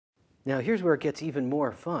Now here's where it gets even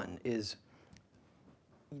more fun, is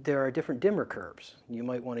there are different dimmer curves. You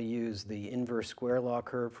might want to use the inverse square law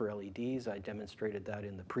curve for LEDs. I demonstrated that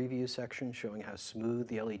in the preview section, showing how smooth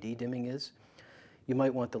the LED dimming is. You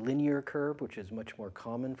might want the linear curve, which is much more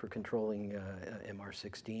common for controlling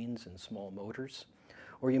MR16s and small motors.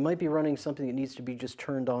 Or you might be running something that needs to be just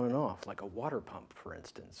turned on and off, like a water pump, for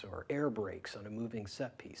instance, or air brakes on a moving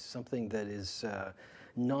set piece, something that is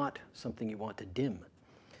not something you want to dim.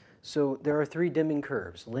 So there are three dimming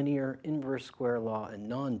curves: linear, inverse square law, and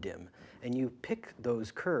non-dim. And you pick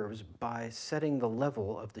those curves by setting the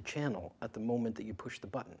level of the channel at the moment that you push the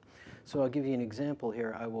button. So I'll give you an example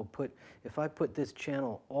here. If I put this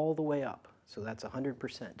channel all the way up, so that's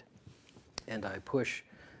 100%, and I push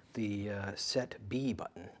the set B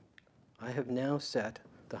button, I have now set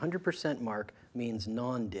the 100% mark means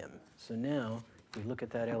non-dim. So now, if you look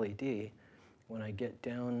at that LED, when I get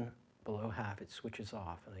down below half, it switches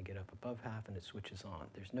off, and I get up above half, and it switches on.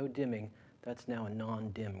 There's no dimming. That's now a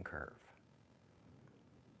non-dim curve.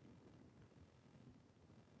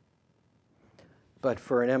 But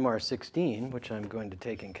for an MR16, which I'm going to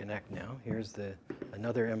take and connect now, here's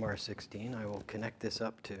another MR16. I will connect this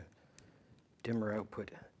up to dimmer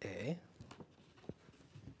output A.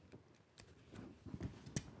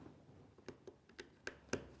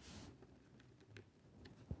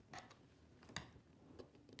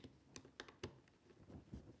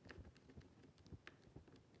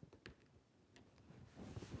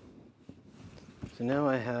 So now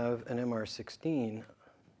I have an MR16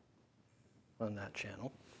 on that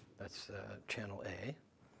channel. That's channel A.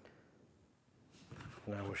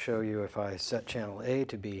 And I will show you if I set channel A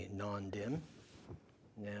to be non-dim.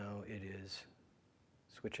 Now it is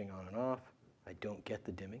switching on and off. I don't get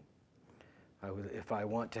the dimming. If I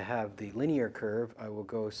want to have the linear curve, I will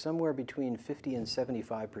go somewhere between 50 and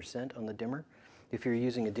 75% on the dimmer. If you're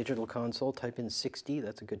using a digital console, type in 60.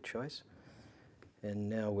 That's a good choice. And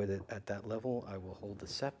now with it at that level, I will hold the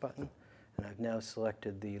set button, and I've now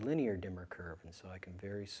selected the linear dimmer curve, and so I can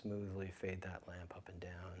very smoothly fade that lamp up and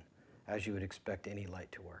down, as you would expect any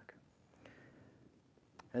light to work.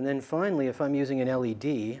 And then finally, if I'm using an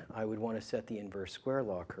LED, I would want to set the inverse square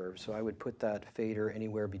law curve, so I would put that fader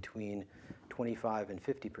anywhere between 25 and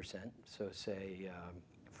 50%, so say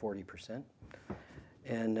 40%,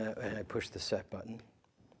 and I push the set button,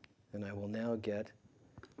 and I will now get,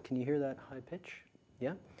 can you hear that high pitch?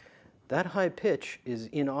 Yeah? That high pitch is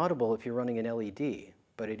inaudible if you're running an LED,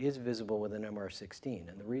 but it is visible with an MR16.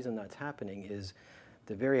 And the reason that's happening is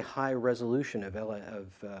the very high resolution of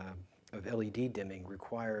LED dimming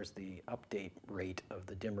requires the update rate of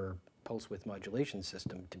the dimmer pulse width modulation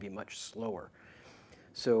system to be much slower.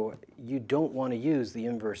 So you don't want to use the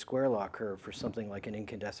inverse square law curve for something like an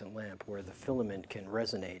incandescent lamp where the filament can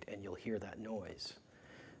resonate and you'll hear that noise.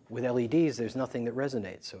 With LEDs, there's nothing that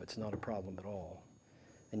resonates, so it's not a problem at all.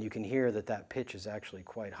 And you can hear that that pitch is actually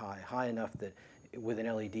quite high, high enough that with an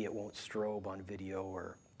LED it won't strobe on video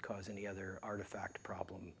or cause any other artifact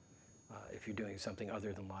problem if you're doing something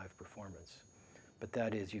other than live performance. But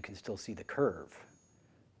that is, you can still see the curve,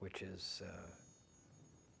 which is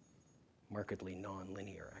markedly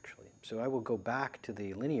non-linear, actually. So I will go back to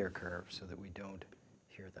the linear curve so that we don't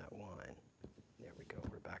hear that whine. There we go.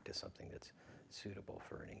 We're back to something that's suitable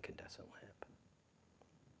for an incandescent lamp.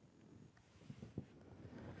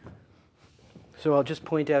 So I'll just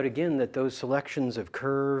point out again that those selections of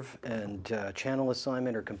curve and channel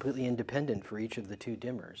assignment are completely independent for each of the two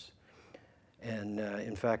dimmers. And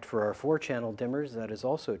in fact, for our 4-channel dimmers, that is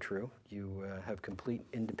also true. You have complete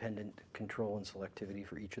independent control and selectivity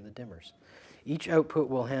for each of the dimmers. Each output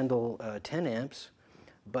will handle 10 amps,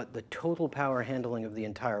 but the total power handling of the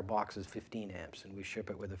entire box is 15 amps, and we ship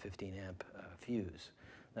it with a 15 amp fuse.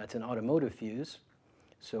 That's an automotive fuse,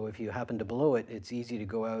 so if you happen to blow it, it's easy to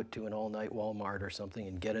go out to an all-night Walmart or something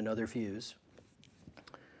and get another fuse.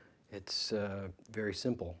 It's very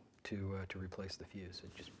simple to replace the fuse.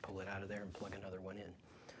 Just pull it out of there and plug another one in.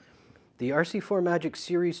 The RC4Magic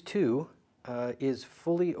Series 2 is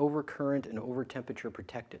fully overcurrent and over-temperature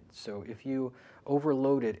protected. So if you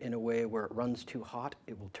overload it in a way where it runs too hot,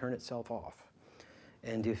 it will turn itself off.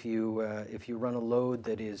 And if you run a load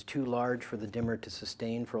that is too large for the dimmer to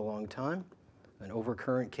sustain for a long time, an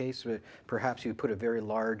overcurrent case, perhaps you put a very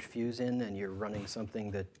large fuse in and you're running something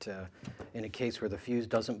that, in a case where the fuse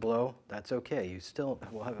doesn't blow, that's okay. You still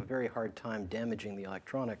will have a very hard time damaging the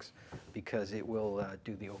electronics because it will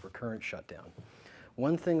do the overcurrent shutdown.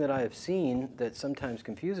 One thing that I have seen that sometimes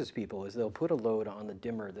confuses people is they'll put a load on the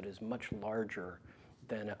dimmer that is much larger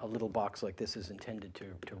than a little box like this is intended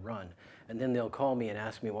to run. And then they'll call me and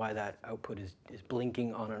ask me why that output is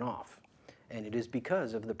blinking on and off. And it is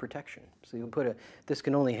because of the protection. So you put this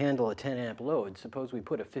can only handle a 10 amp load. Suppose we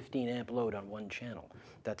put a 15 amp load on one channel.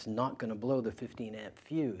 That's not going to blow the 15 amp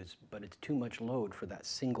fuse, but it's too much load for that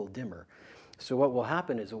single dimmer. So what will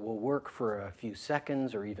happen is it will work for a few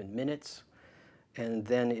seconds or even minutes, and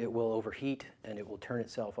then it will overheat and it will turn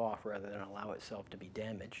itself off rather than allow itself to be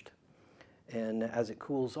damaged. And as it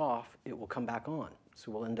cools off, it will come back on.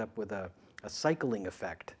 So we'll end up with a cycling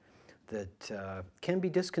effect that can be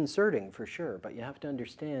disconcerting for sure, but you have to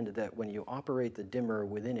understand that when you operate the dimmer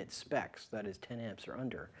within its specs, that is 10 amps or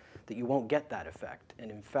under, that you won't get that effect.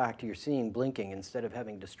 And in fact, you're seeing blinking instead of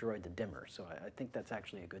having destroyed the dimmer. So I think that's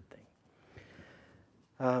actually a good thing.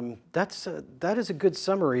 That is a good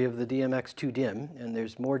summary of the DMX2dim, and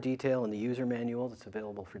there's more detail in the user manual that's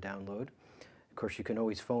available for download. Of course, you can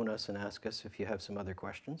always phone us and ask us if you have some other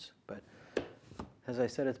questions, but as I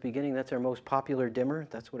said at the beginning, that's our most popular dimmer.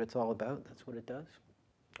 That's what it's all about. That's what it does.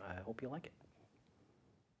 I hope you like it.